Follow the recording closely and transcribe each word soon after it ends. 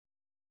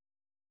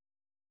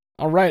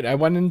Alright, I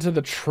went into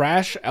the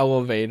trash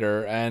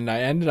elevator and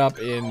I ended up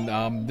in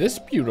this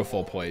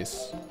beautiful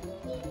place.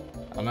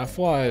 On that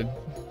flood.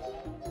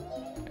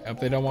 I hope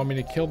they don't want me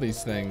to kill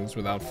these things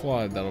without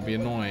flood. That'll be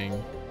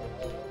annoying.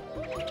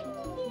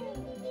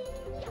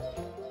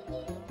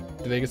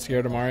 Do they get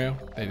scared of Mario?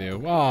 They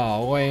do.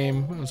 Oh,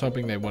 lame. I was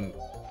hoping they wouldn't.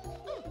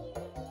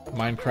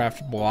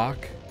 Minecraft block.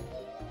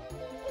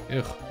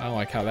 Ugh, I don't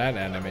like how that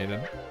animated.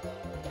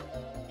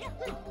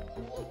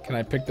 Can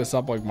I pick this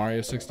up like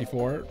Mario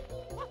 64?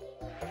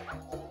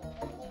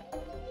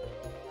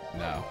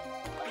 No.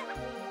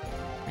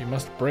 We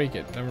must break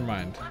it. Never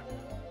mind.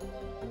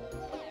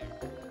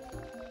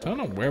 I don't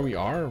know where we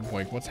are,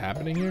 like what's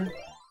happening here.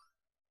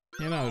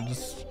 You know,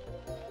 just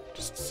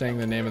saying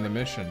the name of the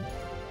mission.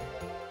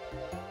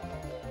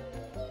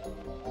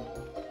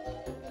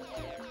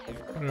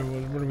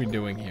 What are we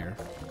doing here?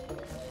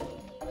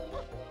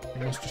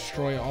 We must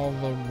destroy all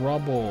the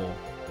rubble.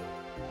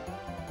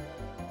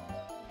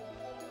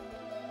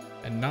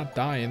 And not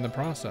die in the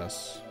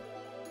process.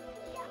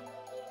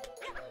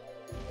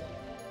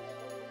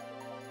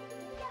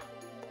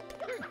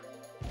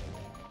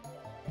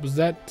 Was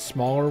that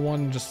smaller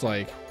one just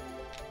like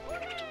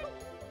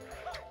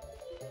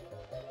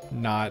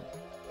not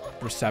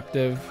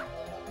receptive?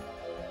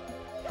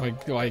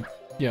 Like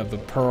yeah, the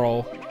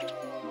pearl,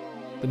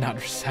 the not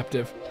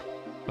receptive.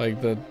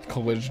 Like the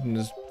collision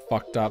is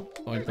fucked up,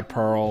 like the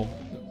pearl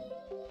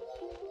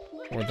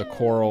or the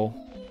coral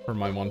for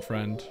my one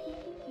friend.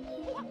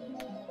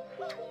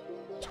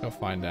 Let's go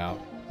find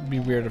out. It'd be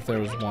weird if there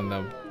was one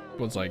that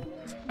was like,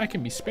 I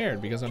can be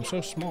spared because I'm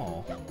so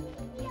small.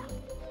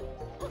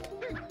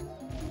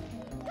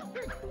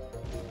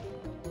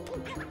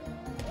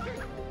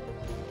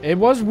 It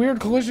was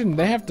weird collision.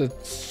 They have to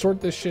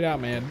sort this shit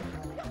out, man.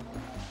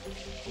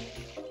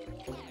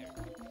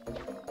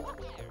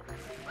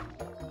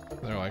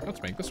 They're like,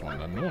 let's make this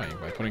one annoying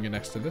by putting it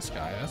next to this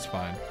guy. That's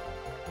fine.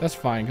 That's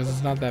fine, because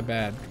it's not that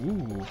bad.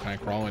 Ooh, can I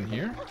crawl in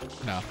here?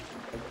 No.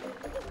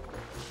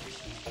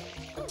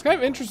 It's kind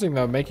of interesting,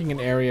 though, making an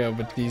area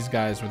with these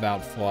guys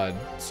without flood.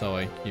 So,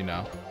 like, you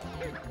know,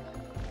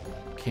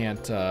 you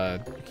can't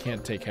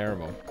take care of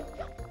them.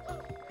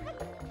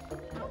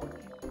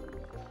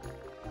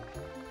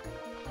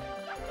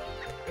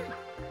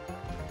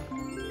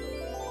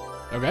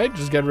 Okay,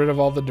 just get rid of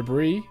all the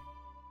debris,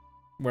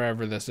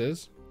 wherever this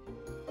is,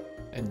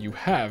 and you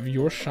have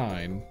your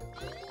shine.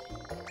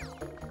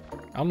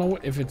 I don't know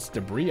if it's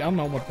debris. I don't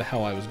know what the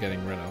hell I was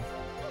getting rid of.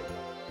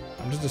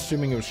 I'm just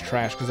assuming it was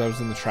trash because I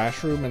was in the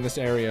trash room, and this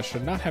area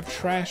should not have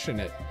trash in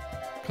it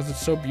because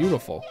it's so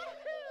beautiful.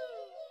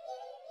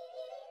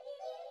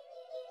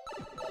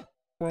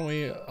 We're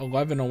only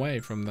 11 away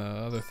from the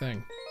other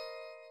thing.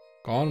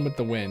 Gone with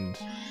the wind.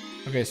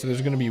 Okay, so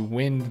there's gonna be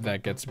wind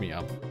that gets me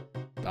up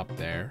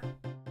there.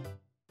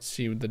 Let's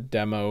see the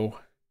demo.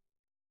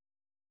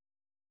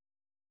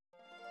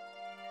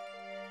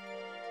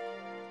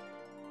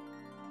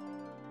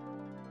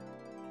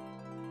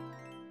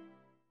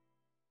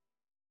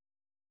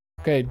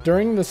 Okay,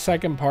 during the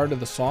second part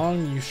of the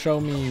song, you show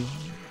me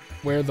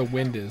where the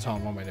wind is.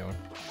 Hold on, what am I doing?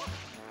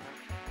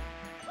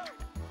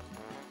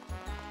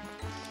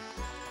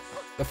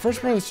 The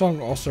first part of the song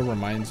also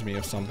reminds me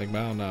of something, but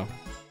I don't know.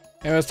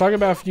 And I was talking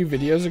about a few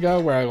videos ago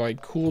where I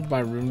like cooled my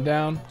room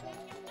down.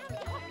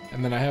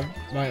 And then I have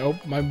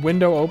my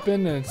window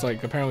open and it's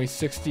like apparently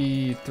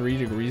 63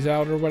 degrees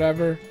out or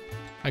whatever.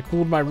 I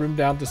cooled my room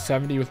down to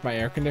 70 with my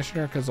air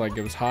conditioner because like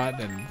it was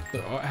hot and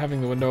having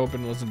the window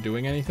open wasn't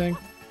doing anything.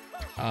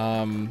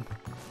 And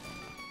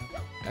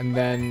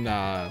then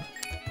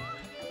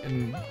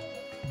in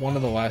one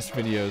of the last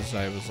videos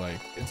I was like,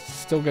 it's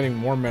still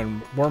getting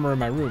warmer in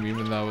my room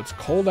even though it's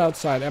cold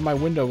outside and my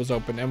window was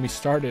open and we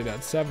started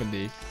at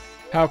 70.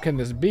 How can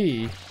this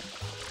be?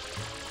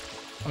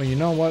 Oh, you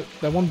know what?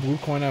 That one blue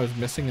coin I was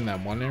missing in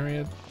that one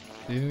area.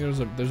 Do you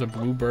think there's a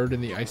blue bird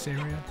in the ice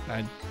area?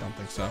 I don't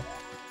think so.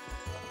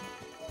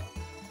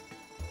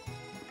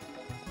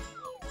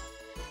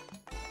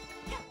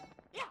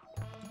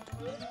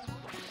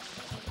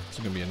 It's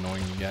gonna be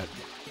annoying to get.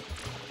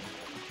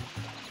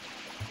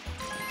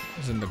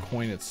 It's in the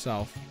coin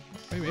itself.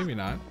 Maybe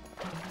not.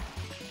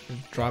 Did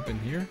it drop in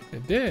here?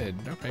 It did.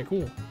 Okay,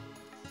 cool.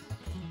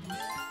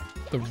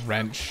 The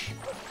wrench.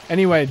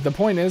 Anyway, the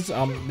point is,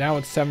 now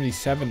it's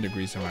 77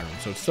 degrees in my room,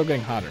 so it's still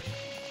getting hotter.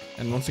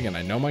 And once again,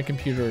 I know my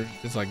computer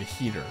is like a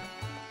heater.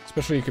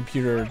 Especially a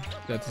computer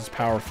that's as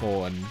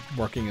powerful and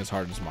working as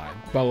hard as mine.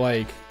 But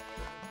like,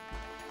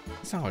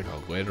 it's not like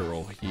a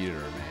literal heater,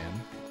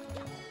 man.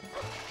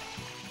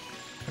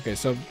 Okay,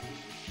 so,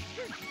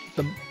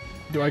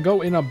 do I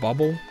go in a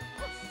bubble?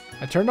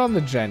 I turned on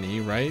the Jenny,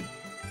 right?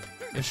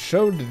 It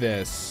showed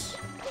this.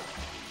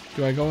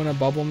 Do I go in a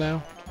bubble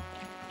now?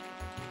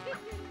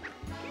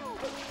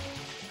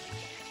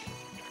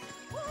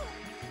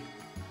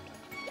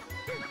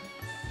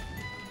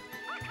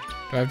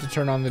 Do I have to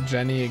turn on the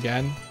Jenny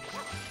again?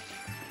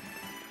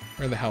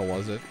 Where the hell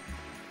was it?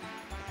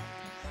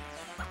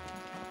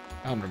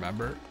 I don't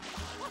remember.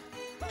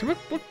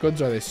 What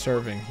goods are they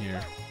serving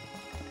here?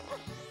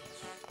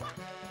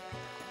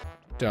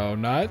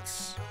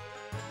 donuts,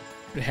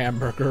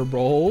 hamburger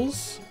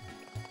rolls,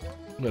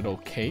 little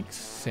cakes,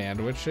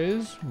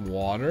 sandwiches,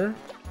 water.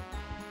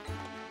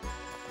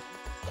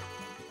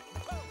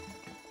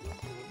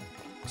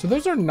 So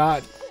those are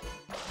not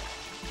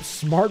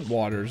smart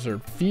waters or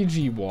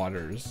Fiji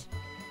waters.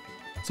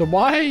 So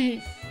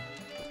why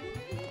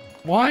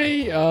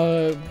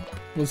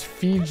was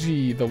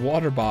Fiji the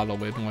water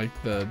bottle in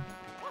like the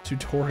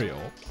tutorial?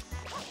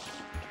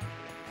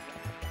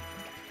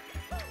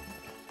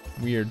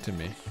 Weird to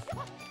me.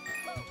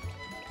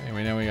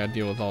 Anyway, now we gotta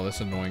deal with all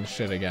this annoying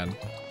shit again.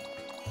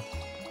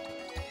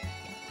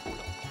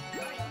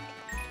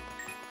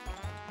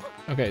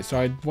 Okay, so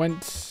I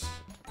went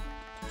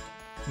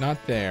not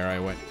there, I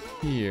went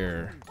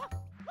here.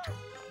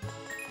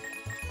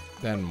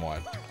 Then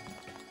what?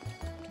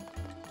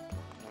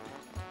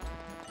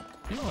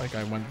 I feel like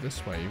I went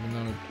this way, even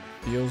though it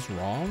feels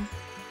wrong.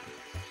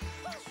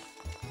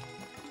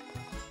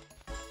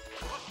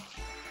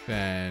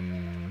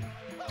 Then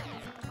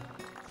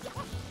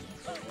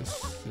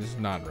this is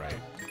not right.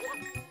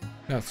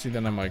 No, see,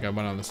 then I'm like, I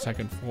went on the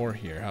second floor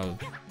here. How?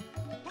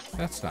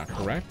 That's not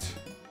correct.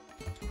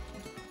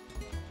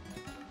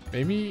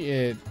 Maybe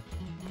it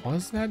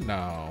was that?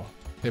 No.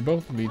 They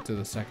both lead to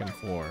the second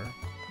floor.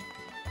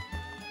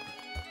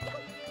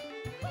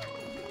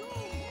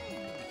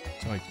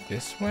 So like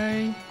this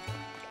way?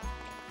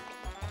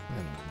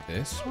 And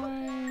this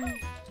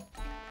way?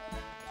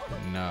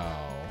 No.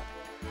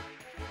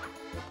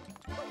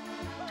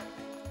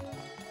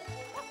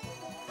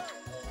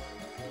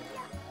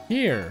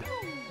 Here.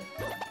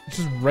 It's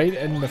just right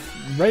in the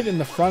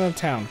front of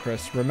town,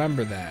 Chris.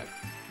 Remember that.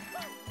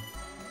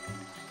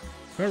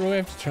 Do I really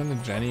have to turn the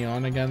Jenny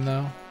on again,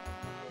 though?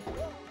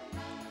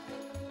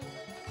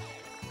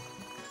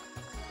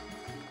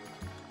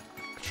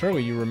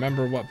 Surely you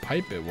remember what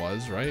pipe it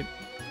was, right?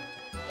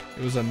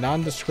 It was a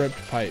nondescript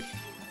pipe.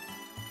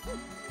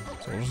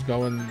 So we'll just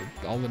go in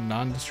all the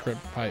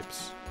nondescript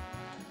pipes.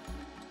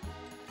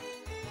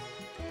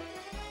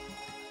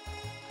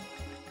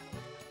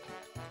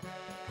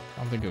 I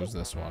don't think it was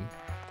this one.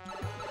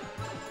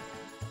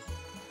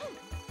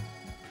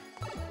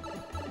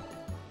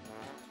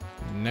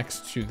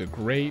 Next to the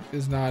grate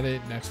is not it.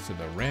 Next to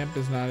the ramp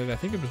is not it. I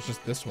think it was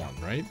just this one,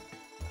 right?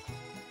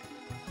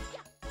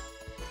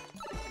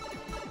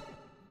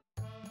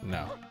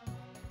 No.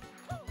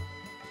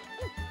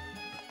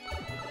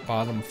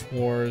 Bottom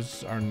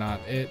floors are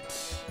not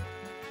it.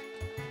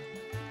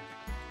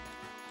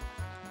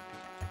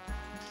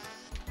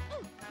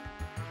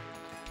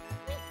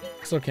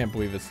 Still can't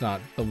believe it's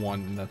not the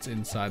one that's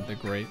inside the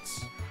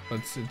grates. But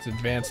it's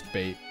advanced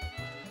bait.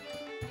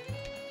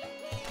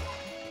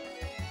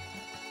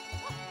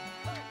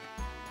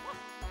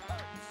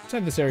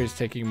 Said this area is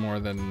taking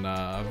more than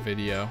a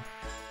video.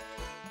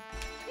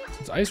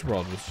 Since Ice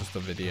World was just a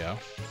video.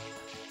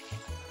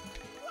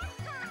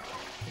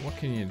 What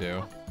can you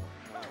do?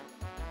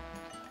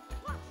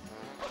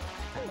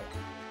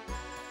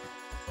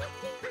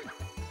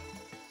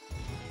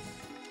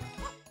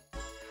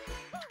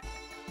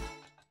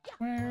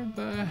 Where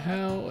the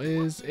hell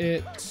is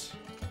it?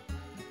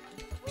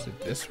 Is it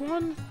this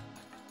one?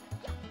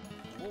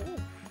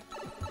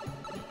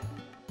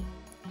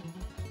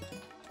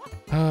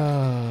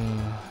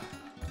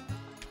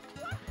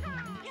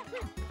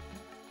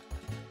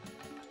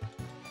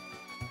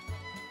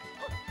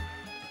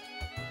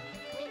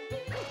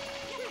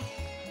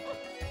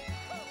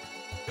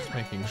 Just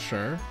making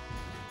sure.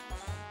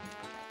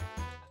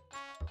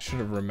 Should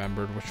have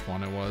remembered which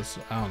one it was.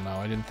 I don't know.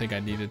 I didn't think I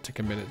needed to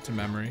commit it to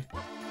memory.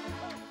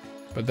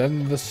 But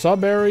then the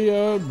sub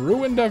area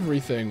ruined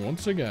everything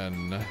once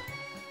again.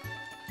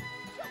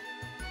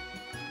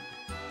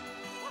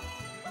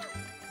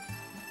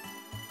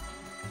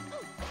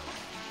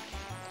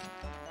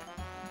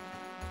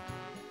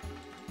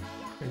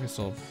 Maybe this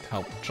will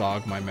help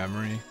jog my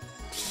memory.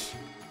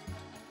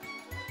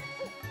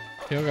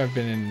 I feel like I've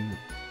been in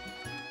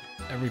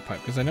every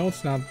pipe because I know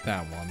it's not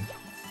that one.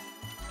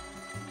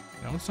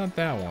 No, it's not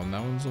that one.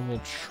 That one's a little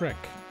trick.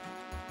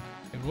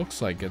 It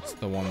looks like it's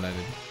the one that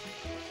it...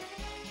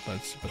 But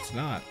it's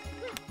not.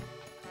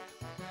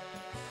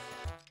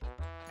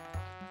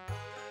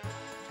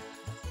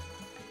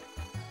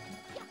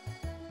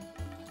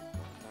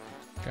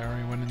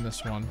 Gary went in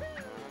this one.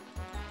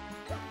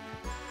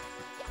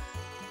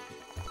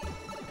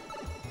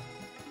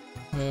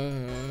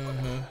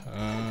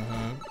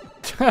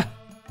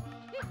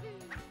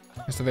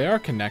 So they are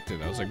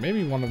connected. I was like,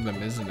 maybe one of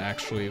them isn't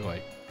actually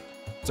like...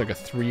 It's like a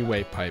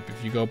three-way pipe.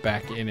 If you go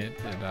back in it,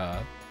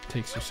 it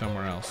takes you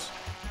somewhere else.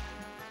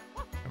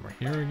 And we're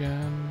here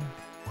again.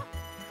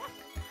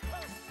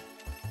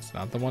 It's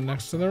not the one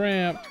next to the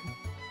ramp.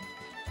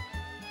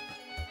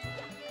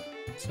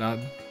 It's not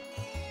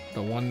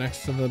the one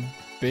next to the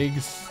big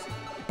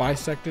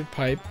bisected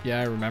pipe.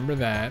 Yeah, I remember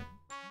that.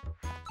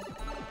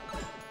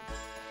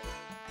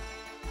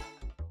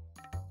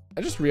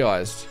 I just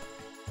realized.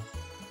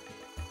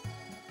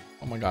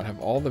 Oh my god, have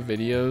all the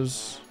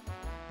videos...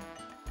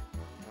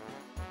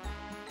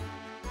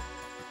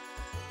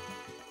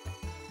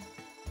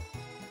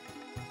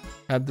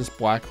 had this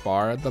black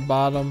bar at the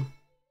bottom.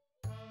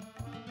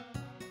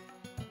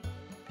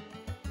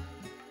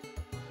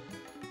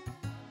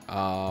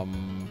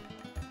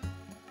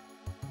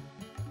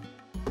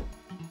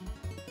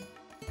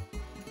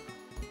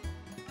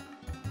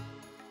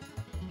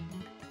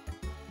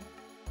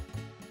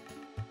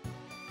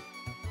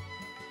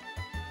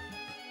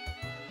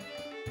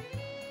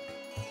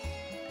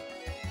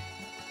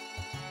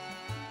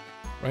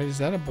 Right, is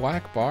that a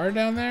black bar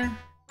down there?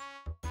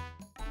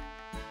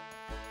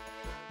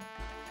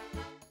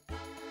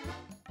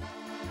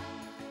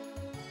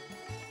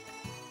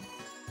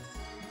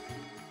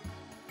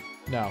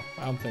 No,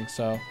 I don't think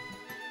so.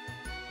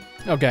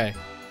 Okay.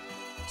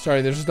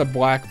 Sorry, there's just a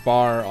black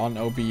bar on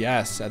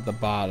OBS at the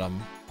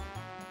bottom.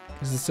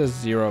 Because it says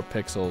 0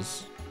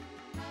 pixels.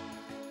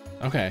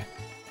 Okay.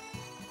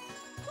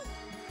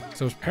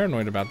 So I was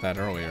paranoid about that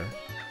earlier.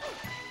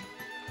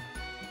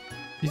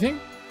 You think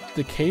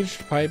the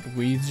caged pipe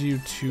leads you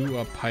to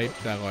a pipe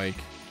that, like,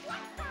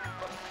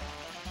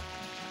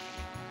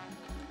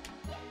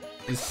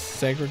 is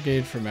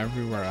segregated from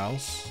everywhere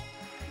else?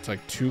 It's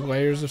like 2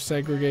 layers of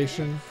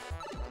segregation?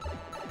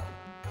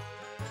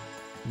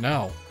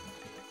 No,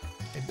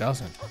 it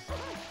doesn't.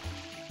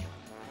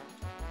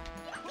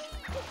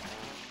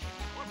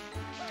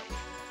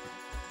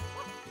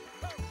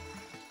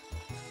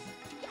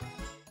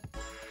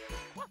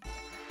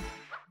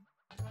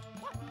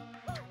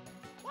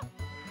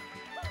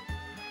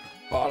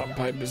 Bottom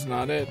pipe is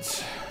not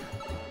it.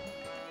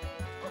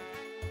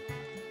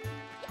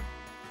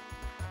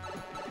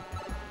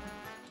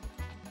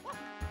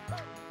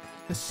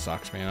 This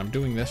sucks, man. I'm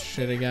doing this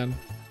shit again.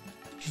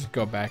 Just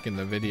go back in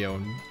the video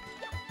and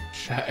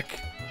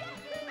check.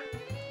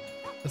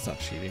 That's not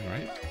cheating,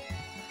 right?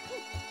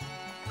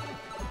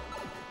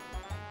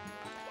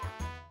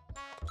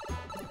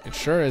 It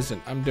sure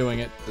isn't. I'm doing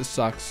it. This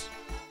sucks.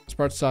 This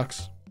part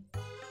sucks.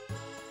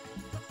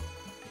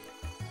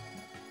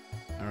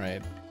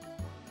 Alright.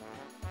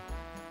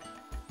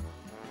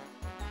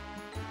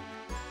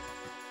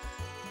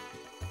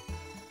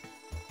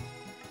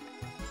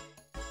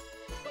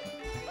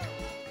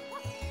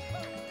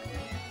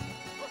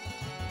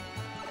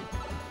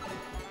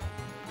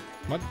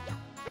 What?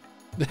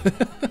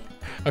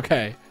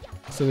 Okay,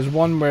 so there's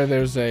one where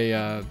there's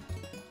a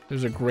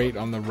grate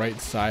on the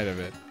right side of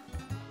it.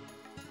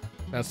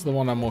 That's the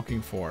one I'm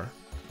looking for.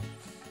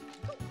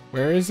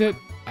 Where is it?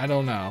 I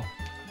don't know.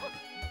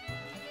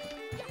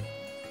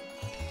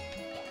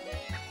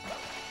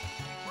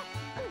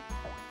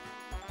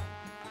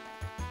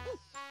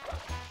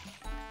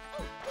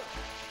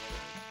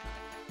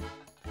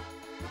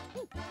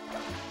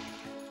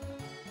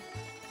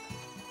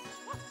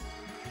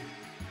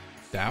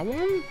 That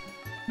one?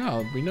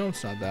 No, we know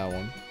it's not that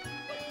one.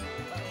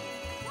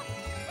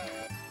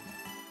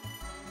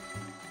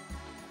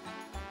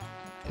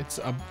 It's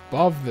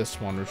above this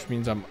one, which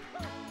means I'm...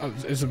 Oh,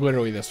 it's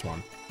literally this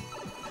one.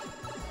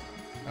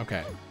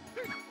 Okay.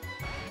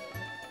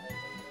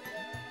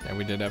 And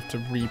we did have to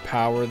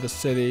repower the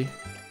city.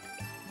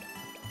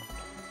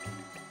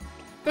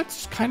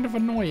 That's kind of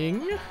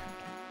annoying.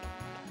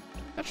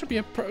 That should be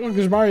a... Look,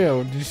 there's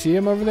Mario. Do you see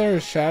him over there?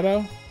 His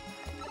shadow?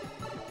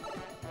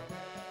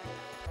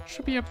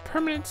 Should be a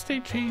permanent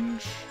state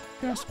change, if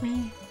you ask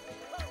me.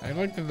 I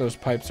like that those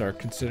pipes are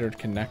considered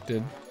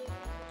connected.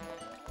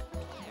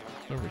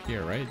 Over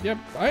here, right? Yep,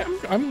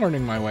 I'm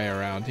learning my way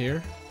around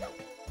here.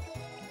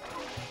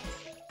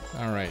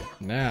 All right,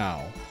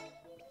 now.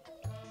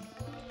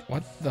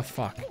 What the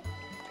fuck?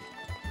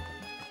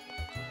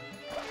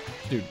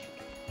 Dude.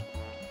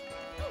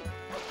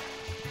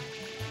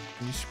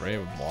 Can you spray it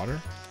with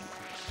water?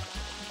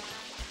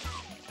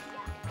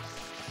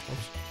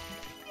 Oops.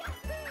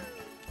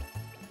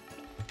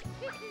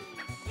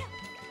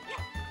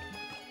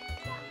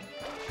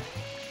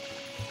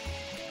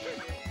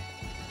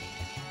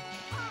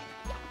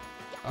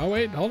 Oh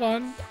wait, hold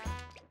on.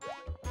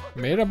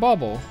 Made a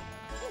bubble.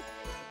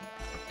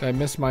 Did I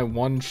miss my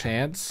one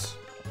chance?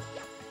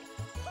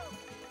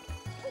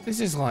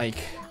 This is like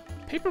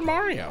Paper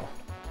Mario.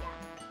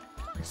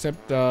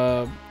 Except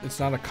it's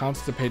not a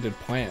constipated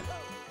plant.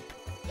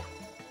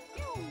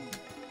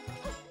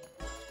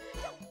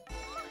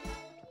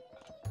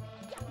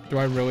 Do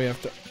I really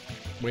have to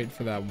wait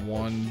for that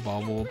one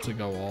bubble to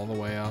go all the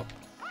way up?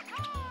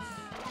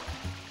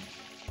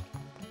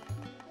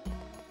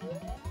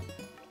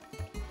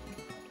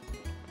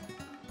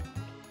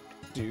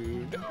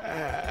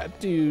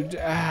 Dude,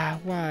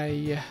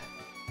 why?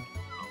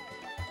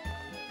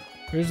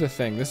 Here's the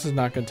thing, this is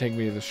not gonna take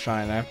me to the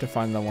shrine. I have to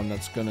find the one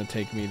that's gonna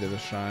take me to the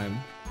shrine.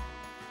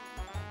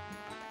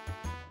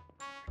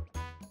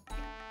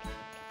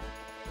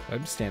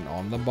 I'd stand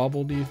on the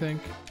bubble, do you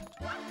think?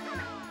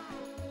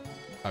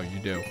 Oh, you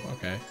do,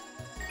 okay.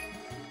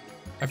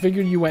 I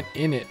figured you went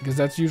in it, because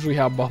that's usually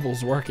how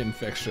bubbles work in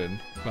fiction,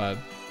 but...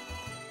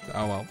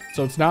 Oh well.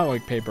 So it's not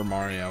like Paper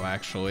Mario,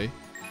 actually.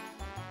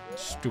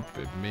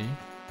 Stupid me.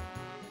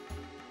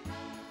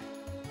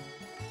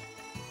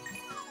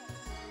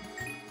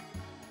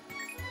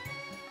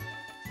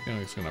 I feel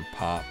like it's gonna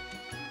pop.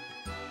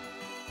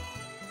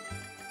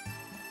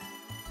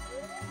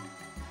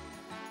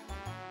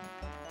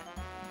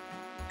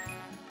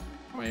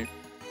 Wait.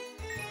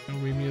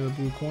 Don't leave me the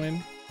blue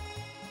coin.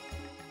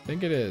 I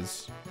think it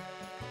is.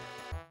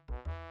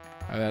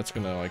 Oh, that's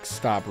gonna like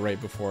stop right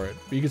before it.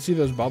 But you can see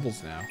those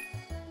bubbles now.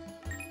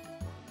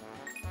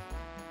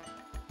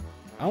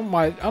 I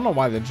don't know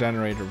why the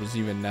generator was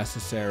even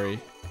necessary.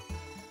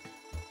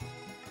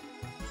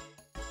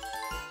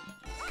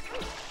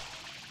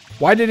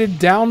 Why did it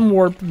down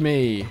warp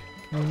me?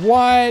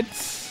 What?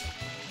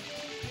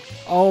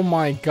 Oh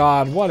my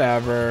god,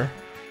 whatever.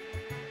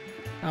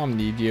 I don't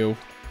need you.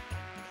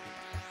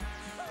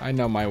 I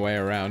know my way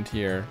around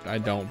here. I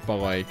don't, but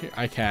like,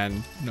 I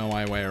can know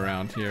my way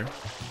around here.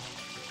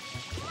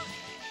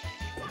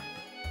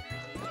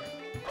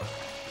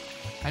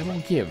 I will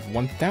give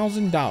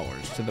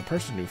 $1,000 to the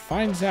person who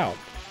finds out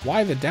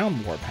why the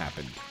down warp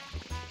happened.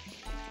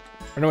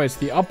 Or no, it's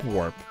the up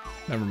warp.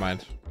 Never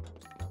mind.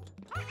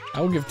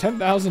 I will give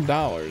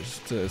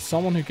 $10,000 to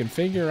someone who can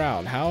figure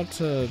out how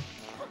to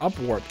up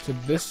warp to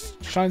this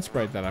shine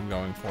sprite that I'm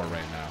going for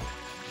right now.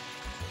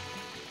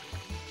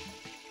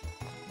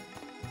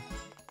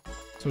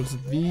 So it's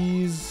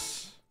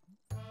these.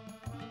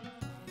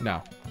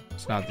 No,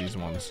 it's not these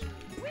ones.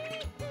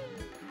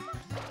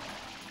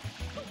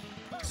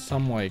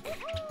 Some like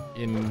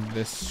in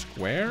this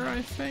square,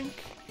 I think.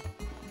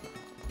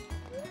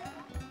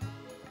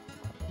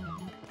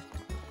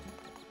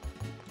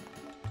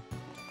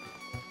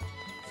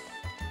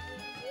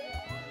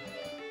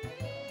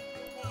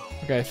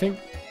 Okay, I think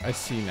I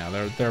see now.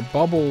 There are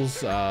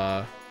bubbles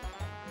up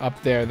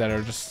there that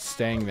are just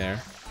staying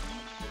there.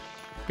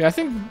 Yeah, I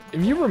think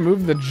if you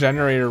remove the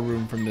generator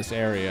room from this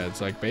area,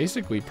 it's like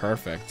basically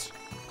perfect.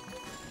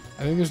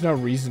 I think there's no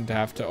reason to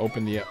have to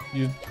open the...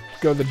 You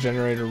go to the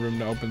generator room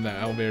to open the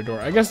elevator door.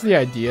 I guess the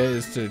idea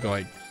is to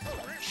like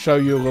show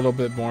you a little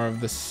bit more of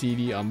the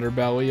seedy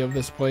underbelly of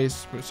this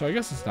place. So I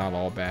guess it's not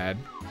all bad.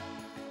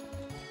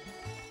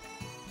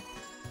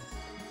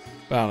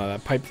 But I don't know,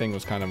 that pipe thing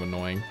was kind of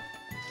annoying.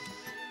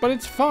 But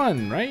it's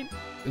fun, right?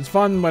 It's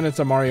fun when it's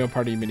a Mario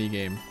Party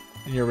minigame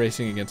and you're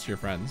racing against your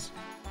friends.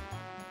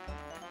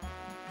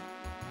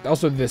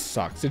 Also, this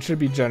sucks. It should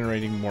be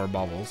generating more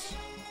bubbles.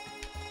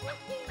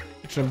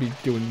 It shouldn't be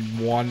doing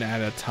one at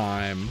a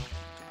time.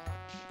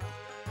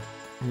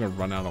 I'm gonna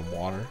run out of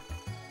water.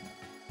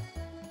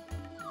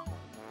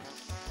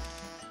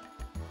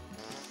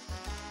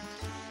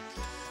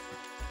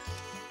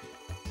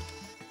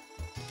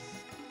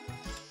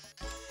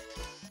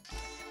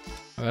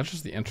 Oh, that's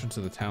just the entrance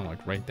of the town,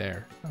 like right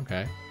there.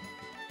 Okay.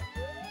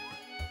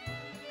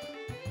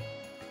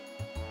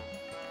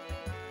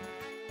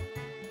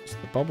 So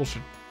the bubble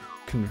should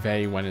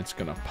convey when it's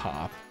gonna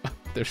pop.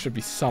 There should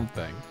be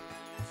something.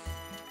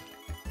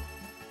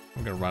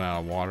 I'm gonna run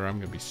out of water. I'm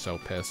gonna be so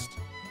pissed.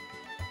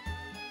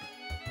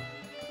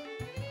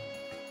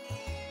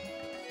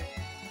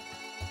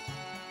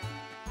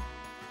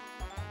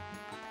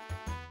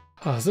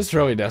 Oh, is this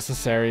really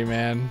necessary,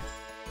 man?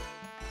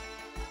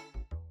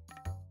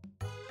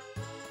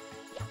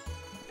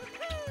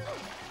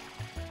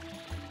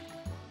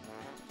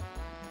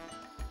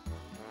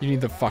 You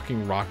need the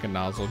fucking rocket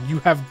nozzle. You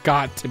have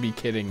got to be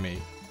kidding me.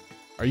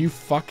 Are you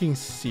fucking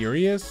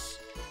serious?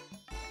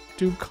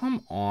 Dude,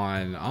 come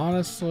on.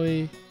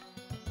 Honestly.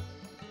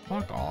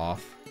 Fuck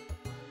off.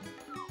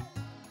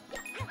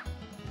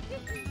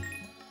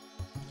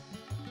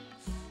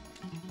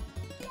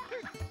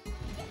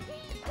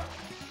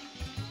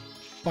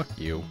 Fuck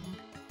you.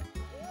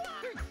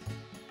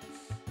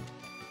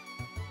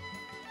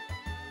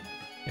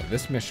 Yeah,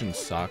 this mission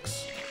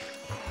sucks.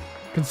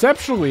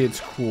 Conceptually,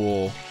 it's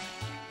cool.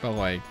 But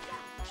like,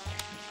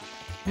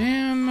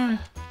 man,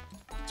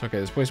 it's okay.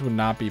 This place would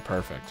not be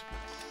perfect.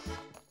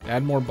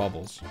 Add more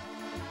bubbles.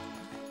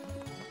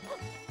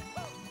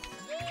 Oh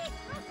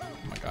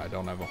my god, I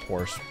don't have a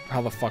horse.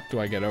 How the fuck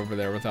do I get over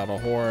there without a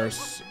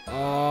horse?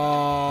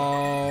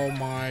 Oh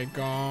my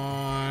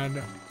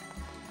god.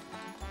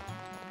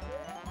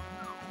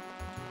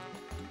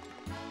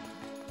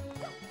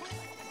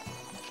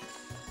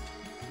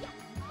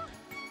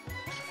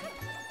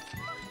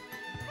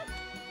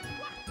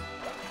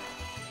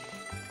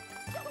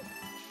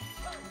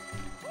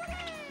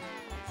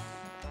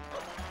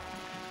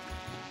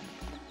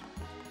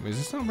 Is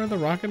this not where the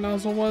rocket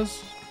nozzle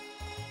was?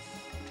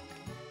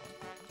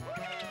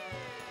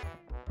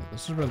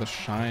 This is where the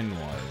shine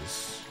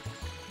was.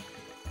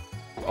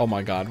 Oh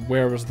my god,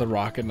 where was the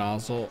rocket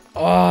nozzle?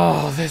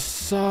 Oh, this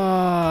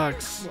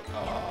sucks.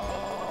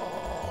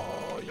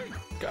 Oh, you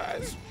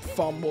guys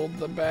fumbled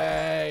the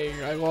bag.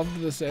 I loved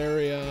this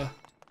area.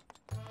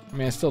 I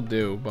mean, I still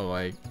do, but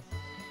like,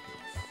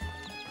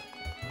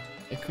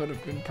 it could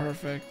have been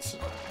perfect.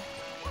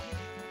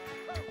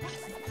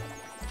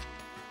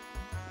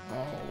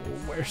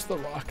 Where's the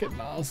rocket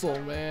nozzle,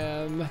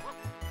 man?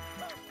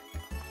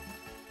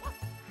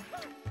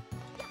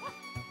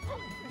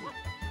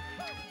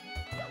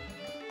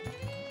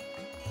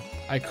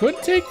 I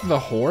could take the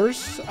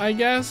horse, I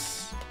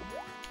guess.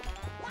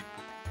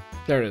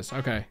 There it is.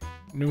 Okay.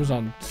 It was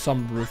on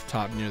some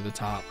rooftop near the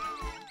top.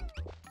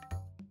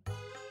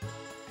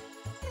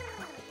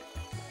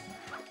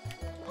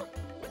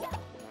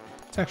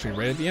 It's actually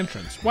right at the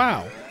entrance.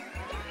 Wow.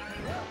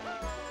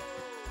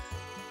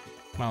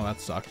 Wow, that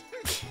sucked.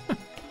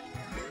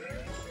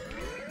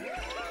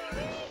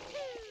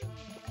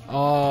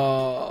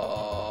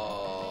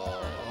 Oh.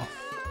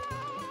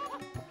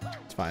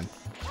 It's fine.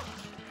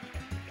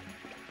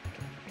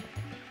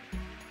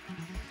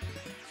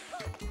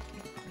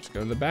 Just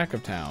go to the back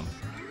of town.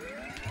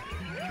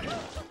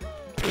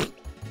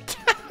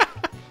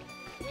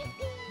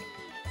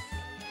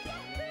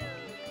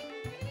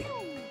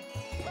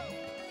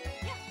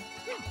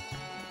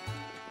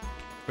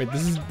 Wait,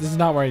 this is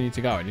not where I need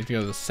to go. I need to go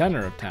to the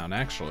center of town,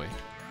 actually.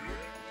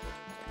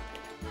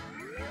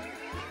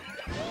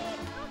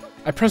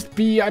 I pressed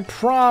B, I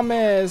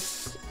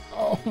promise!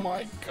 Oh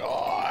my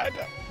god.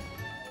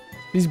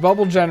 These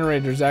bubble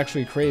generators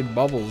actually create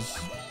bubbles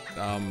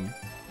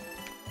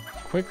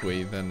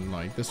quickly, then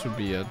like this would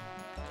be a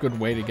good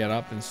way to get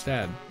up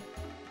instead.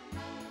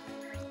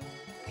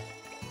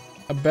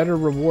 A better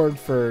reward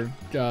for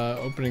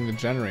opening the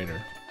generator.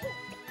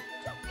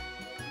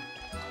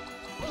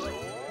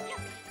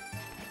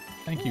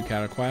 Thank you,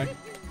 Cataquack.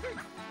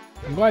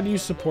 I'm glad you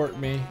support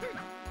me.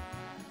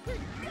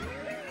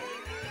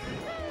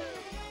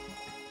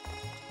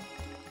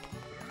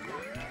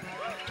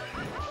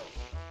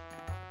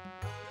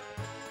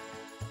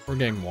 We're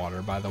getting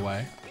water, by the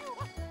way.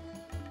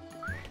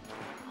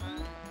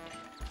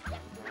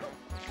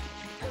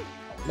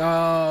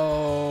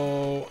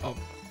 No! Oh,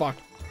 fuck.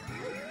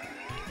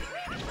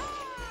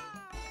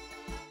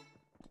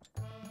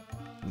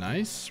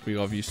 Nice. We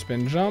love you,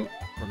 spin jump.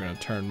 We're gonna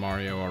turn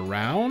Mario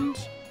around.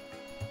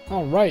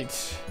 All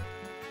right.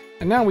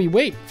 And now we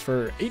wait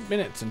for 8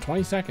 minutes and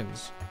 20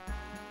 seconds.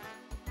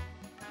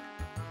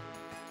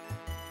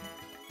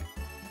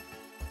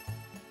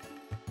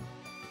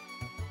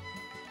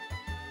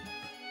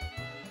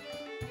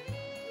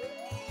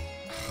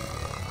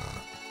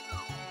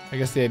 I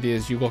guess the idea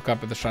is you look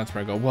up at the Shrine Spire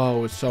and go,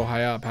 whoa, it's so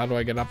high up. How do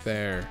I get up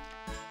there?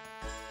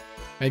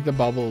 Make the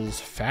bubbles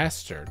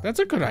faster. That's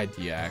a good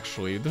idea,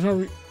 actually. There's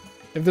no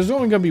if there's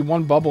only gonna be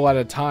one bubble at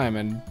a time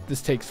and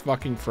this takes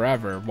fucking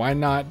forever, why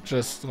not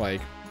just, like,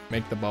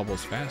 make the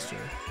bubbles faster?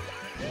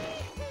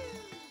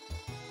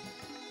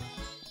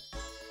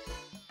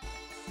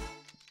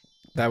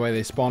 That way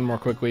they spawn more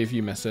quickly if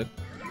you miss it.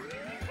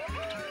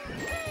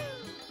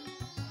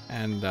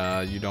 And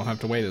you don't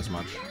have to wait as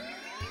much.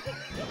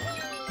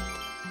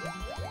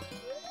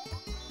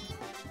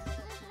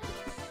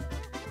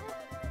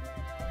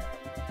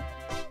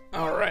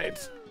 All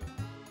right.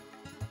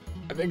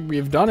 I think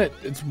we've done it.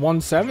 It's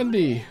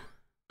 170.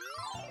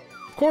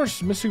 Of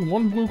course, missing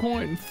one blue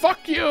coin.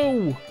 Fuck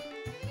you!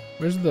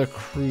 Where's the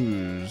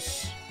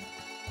cruise?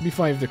 It'd be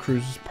funny if the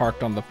cruise is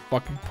parked on the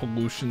fucking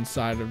pollution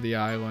side of the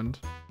island.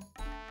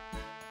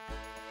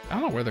 I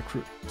don't know where the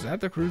cruise... Is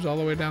that the cruise all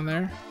the way down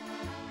there?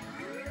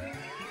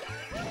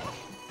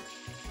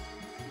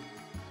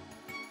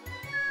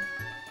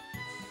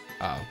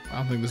 Oh, I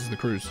don't think this is the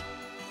cruise.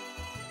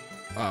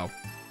 Oh.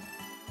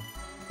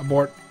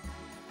 Abort.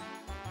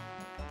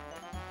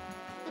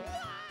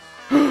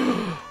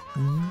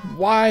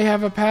 Why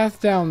have a path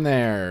down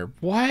there?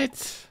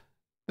 What?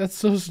 That's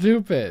so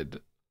stupid.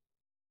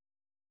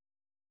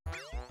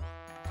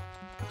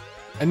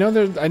 I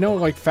know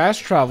like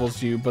fast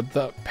travels you, but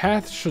the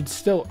path should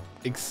still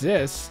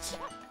exist.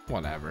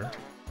 Whatever.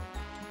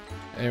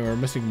 Anyway, we're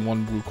missing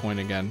one blue coin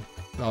again.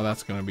 Oh,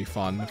 that's gonna be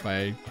fun if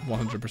I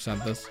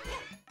 100% this.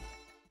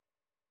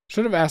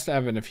 Should have asked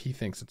Evan if he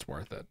thinks it's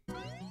worth it.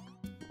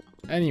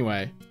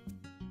 Anyway.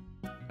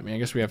 I mean, I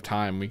guess we have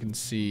time. We can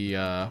see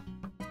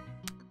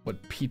what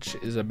Peach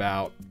is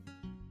about.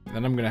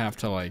 Then I'm gonna have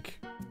to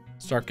like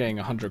start getting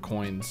 100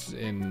 coins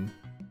in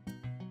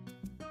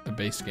the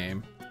base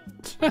game.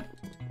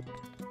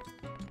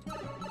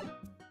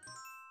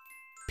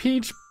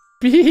 Peach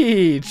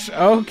Beach!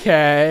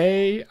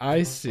 Okay,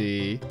 I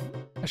see.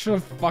 I should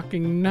have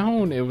fucking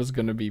known it was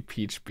gonna be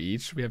Peach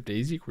Beach. We have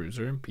Daisy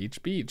Cruiser and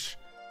Peach Beach.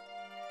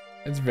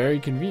 It's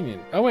very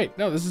convenient. Oh wait,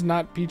 no, this is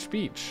not Peach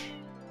Beach.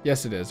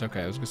 Yes, it is.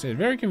 Okay, I was gonna say,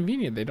 very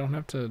convenient. They don't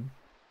have to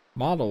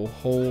model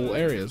whole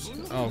areas.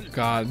 Oh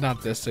god,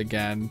 not this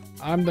again.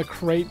 I'm the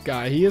crate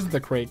guy. He is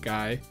the crate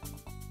guy.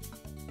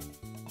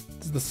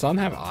 Does the sun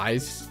have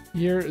eyes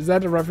here? Is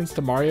that a reference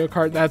to Mario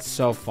Kart? That's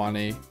so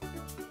funny.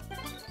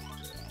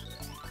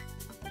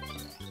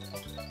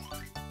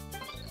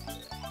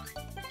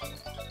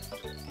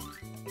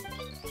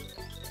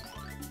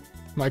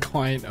 My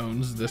client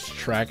owns this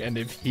track, and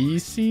if he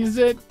sees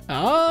it,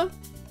 huh?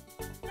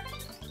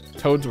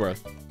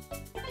 Toadsworth.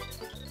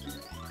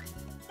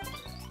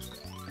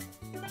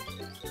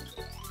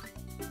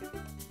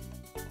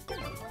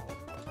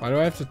 Why do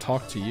I have to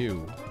talk to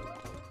you?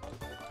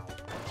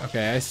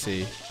 Okay, I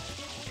see.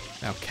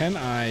 Now, can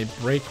I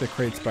break the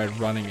crates by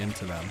running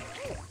into them?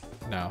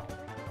 No.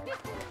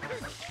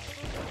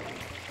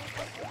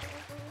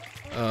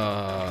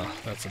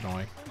 That's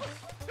annoying.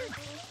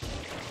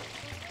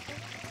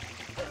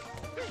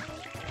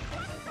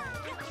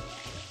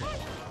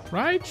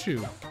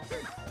 Raichu.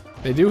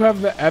 They do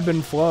have the ebb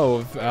and flow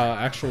of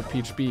actual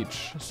Peach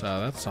Beach,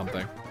 so that's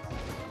something.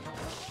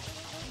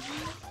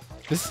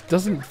 This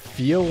doesn't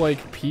feel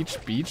like Peach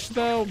Beach,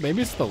 though.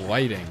 Maybe it's the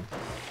lighting.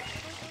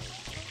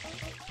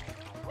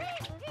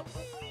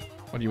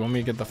 What, do you want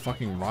me to get the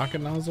fucking rocket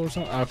nozzle or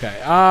something?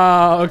 Okay.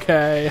 Oh,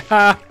 okay.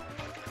 Ha!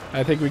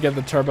 I think we get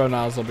the turbo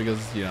nozzle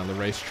because, you know, the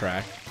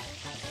racetrack.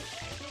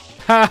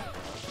 Ha!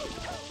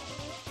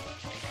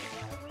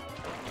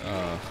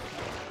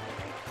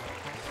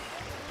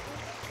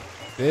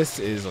 This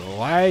is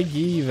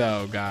laggy,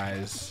 though,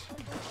 guys.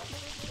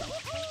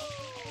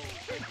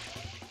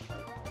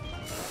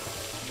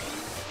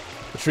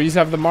 The trees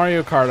have the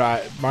Mario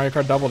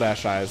Kart Double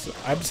Dash eyes.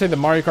 I have to say the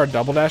Mario Kart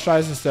Double Dash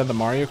eyes instead of the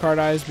Mario Kart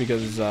eyes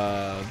because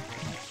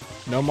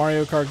no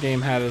Mario Kart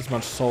game had as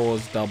much soul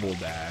as Double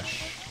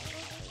Dash.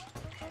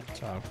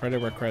 So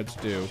credit where credit's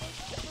due.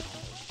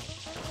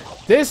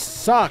 This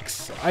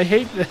sucks. I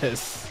hate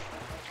this.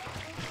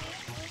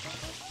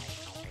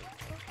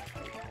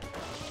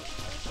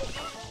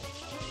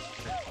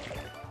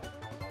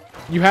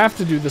 You have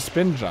to do the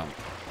spin jump.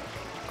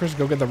 Chris,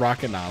 go get the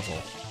rocket nozzle.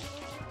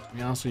 I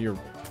mean, also, you're...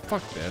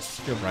 Fuck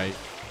this. You're right.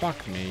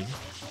 Fuck me.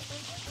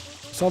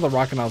 I saw the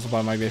rocket nozzle, but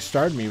I'm like, they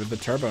started me with the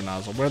turbo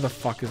nozzle. Where the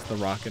fuck is the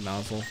rocket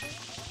nozzle?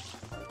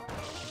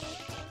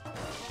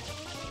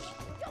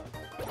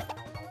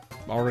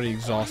 I'm already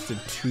exhausted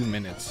 2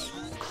 minutes.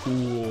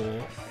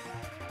 Cool.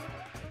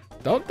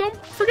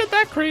 Don't forget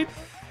that crate.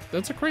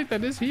 That's a crate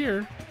that is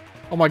here.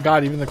 Oh my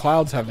god, even the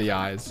clouds have the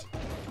eyes.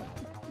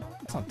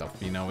 It's not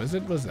Delfino, is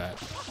it? What's that?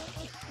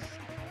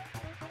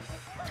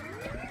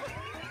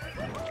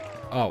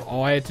 Oh,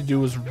 all I had to do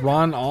was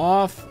run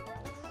off?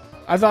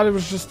 I thought it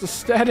was just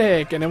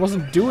aesthetic and it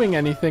wasn't doing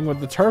anything with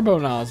the turbo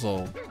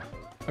nozzle.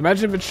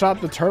 Imagine if it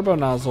shot the turbo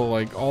nozzle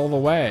like all the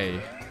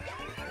way.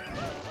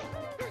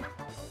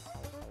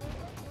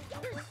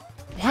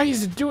 Why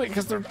is it doing it?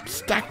 Because they're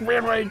stacked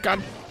right.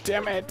 God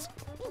damn it.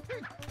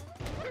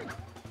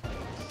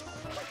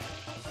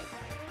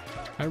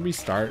 How do we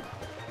start?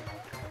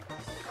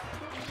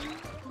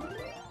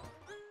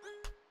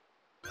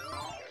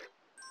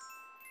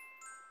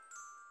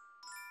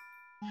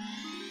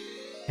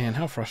 Man,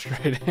 how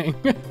frustrating.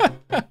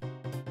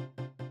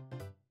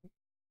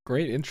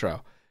 Great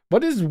intro.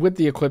 What is with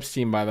the Eclipse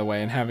team, by the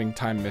way, and having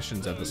time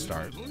missions at the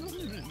start?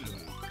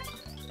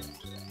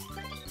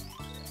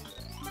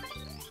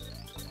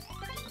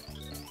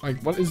 Like,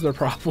 what is their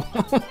problem?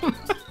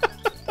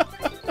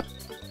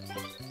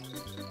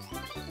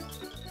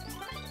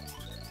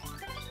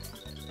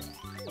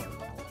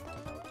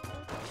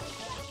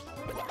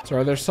 So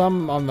are there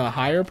some on the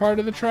higher part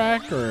of the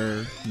track,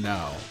 or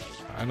no?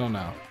 I don't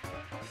know.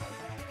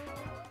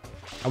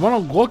 I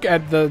want to look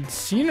at the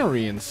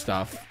scenery and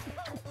stuff,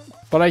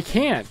 but I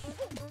can't.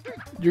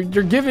 You're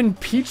given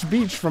Peach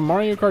Beach from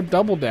Mario Kart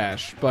Double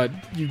Dash, but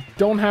you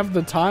don't have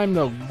the time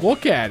to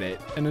look at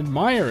it and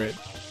admire it.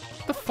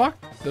 What the fuck?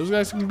 Those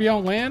guys can be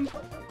on land?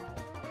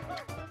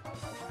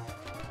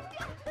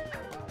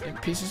 It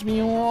pisses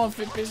me off.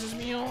 It pisses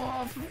me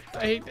off.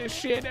 I hate this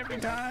shit every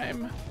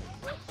time.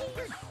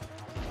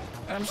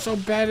 I'm so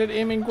bad at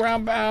aiming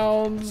ground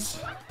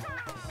pounds.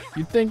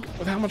 You'd think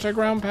with how much I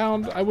ground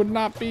pound, I would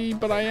not be,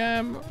 but I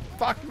am.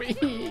 Fuck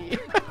me.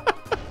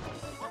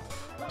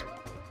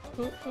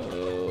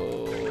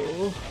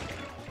 Uh-oh.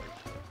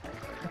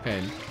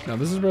 Okay, now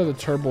this is where the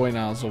turbo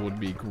nozzle would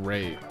be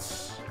great.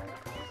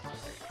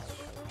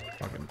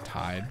 Fucking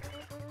tied.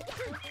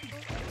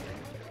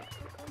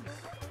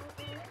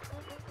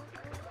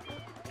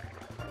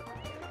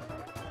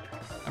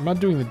 I'm not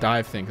doing the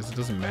dive thing because it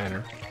doesn't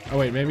matter. Oh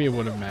wait, maybe it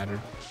would have mattered.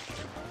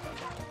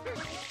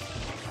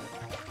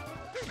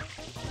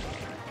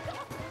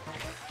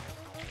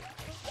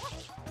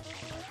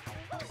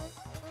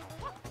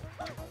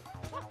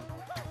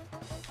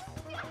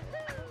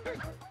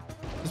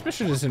 This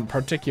mission isn't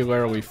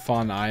particularly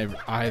fun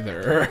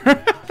either.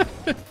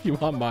 If you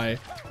want my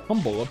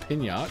humble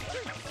opinion.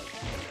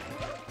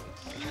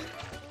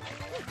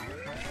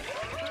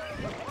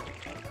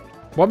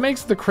 What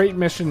makes the crate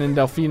mission in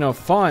Delfino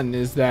fun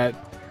is that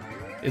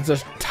it's a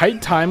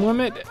tight time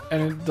limit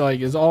and it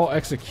like is all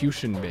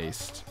execution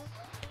based.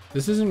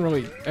 This isn't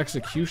really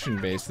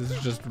execution based. This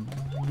is just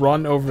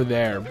run over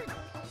there,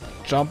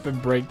 jump and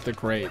break the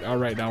crate. All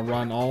right, now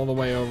run all the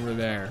way over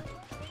there,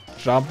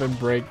 jump and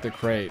break the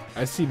crate.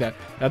 I see that.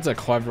 That's a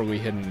cleverly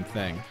hidden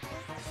thing.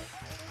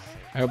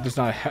 I hope there's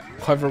not a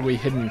cleverly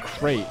hidden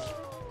crate.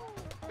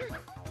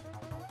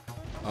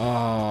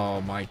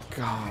 Oh my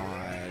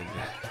god.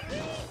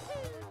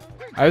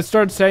 I would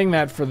start saying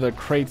that for the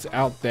crates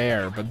out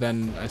there, but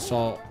then I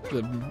saw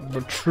the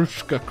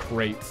Matrushka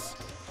crates.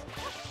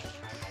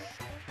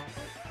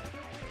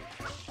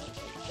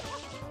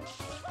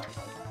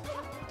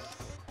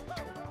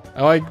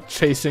 I like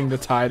chasing the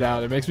tide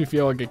out. It makes me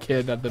feel like a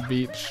kid at the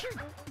beach.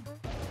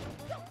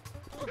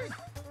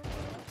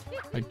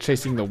 Like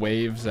chasing the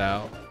waves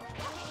out.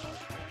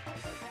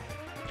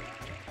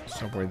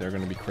 So worried there are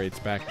gonna be crates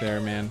back there,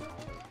 man.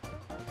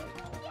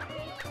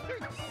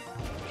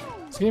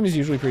 This game is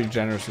usually pretty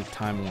generous with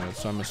time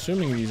limits, so I'm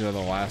assuming these are the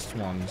last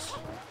ones.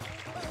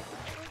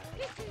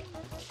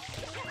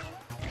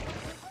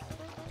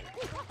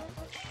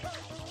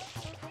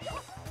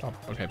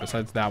 Okay,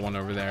 besides that one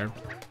over there.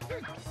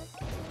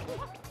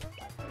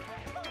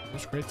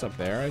 There's crates up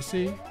there, I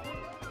see.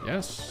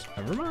 Yes,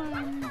 never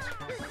mind.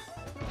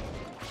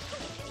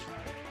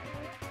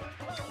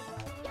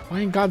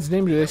 Why in God's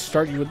name do they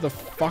start you with the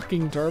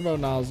fucking turbo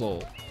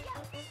nozzle?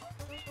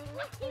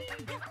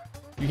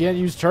 You can't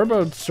use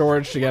turbo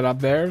storage to get up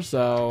there,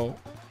 so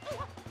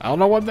I don't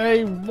know what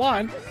they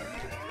want.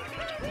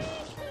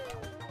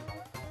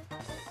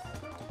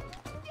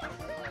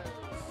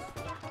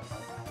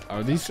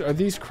 Are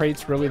these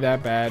crates really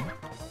that bad?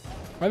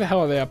 Why the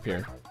hell are they up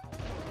here?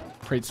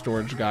 Crate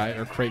storage guy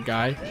or crate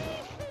guy.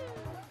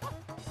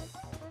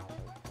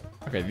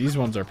 Okay, these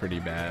ones are pretty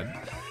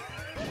bad.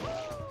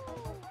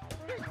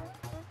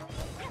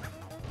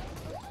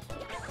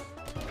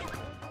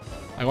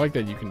 I like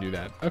that you can do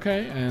that.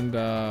 Okay, and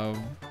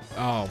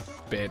oh,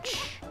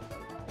 bitch.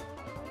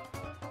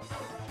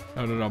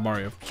 No,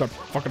 Mario, stop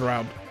fucking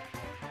around.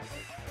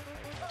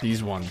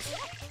 These ones.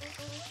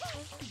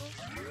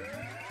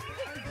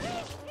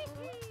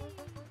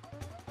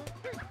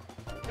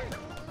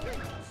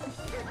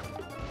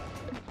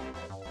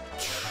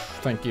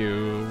 Thank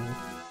you.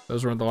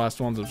 Those weren't the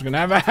last ones. I was gonna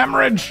have a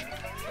hemorrhage.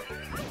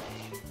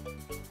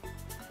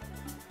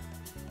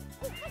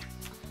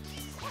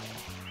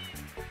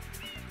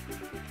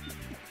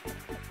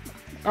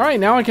 All right,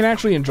 now I can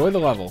actually enjoy the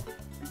level.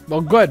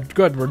 Well,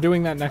 good. We're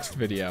doing that next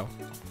video.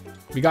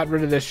 We got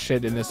rid of this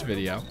shit in this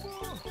video.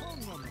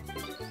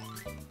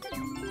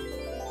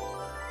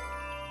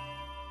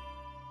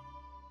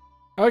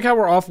 I like how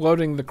we're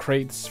offloading the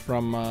crates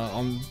from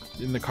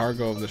in the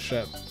cargo of the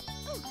ship.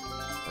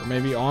 Or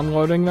maybe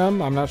onloading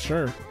them? I'm not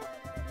sure.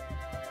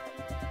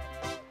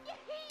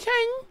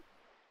 Ching!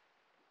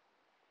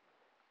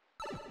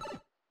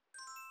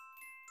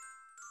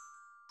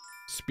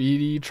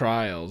 Speedy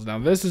Trials. Now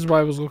this is what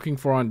I was looking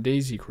for on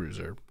Daisy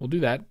Cruiser. We'll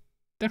do that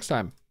next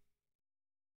time.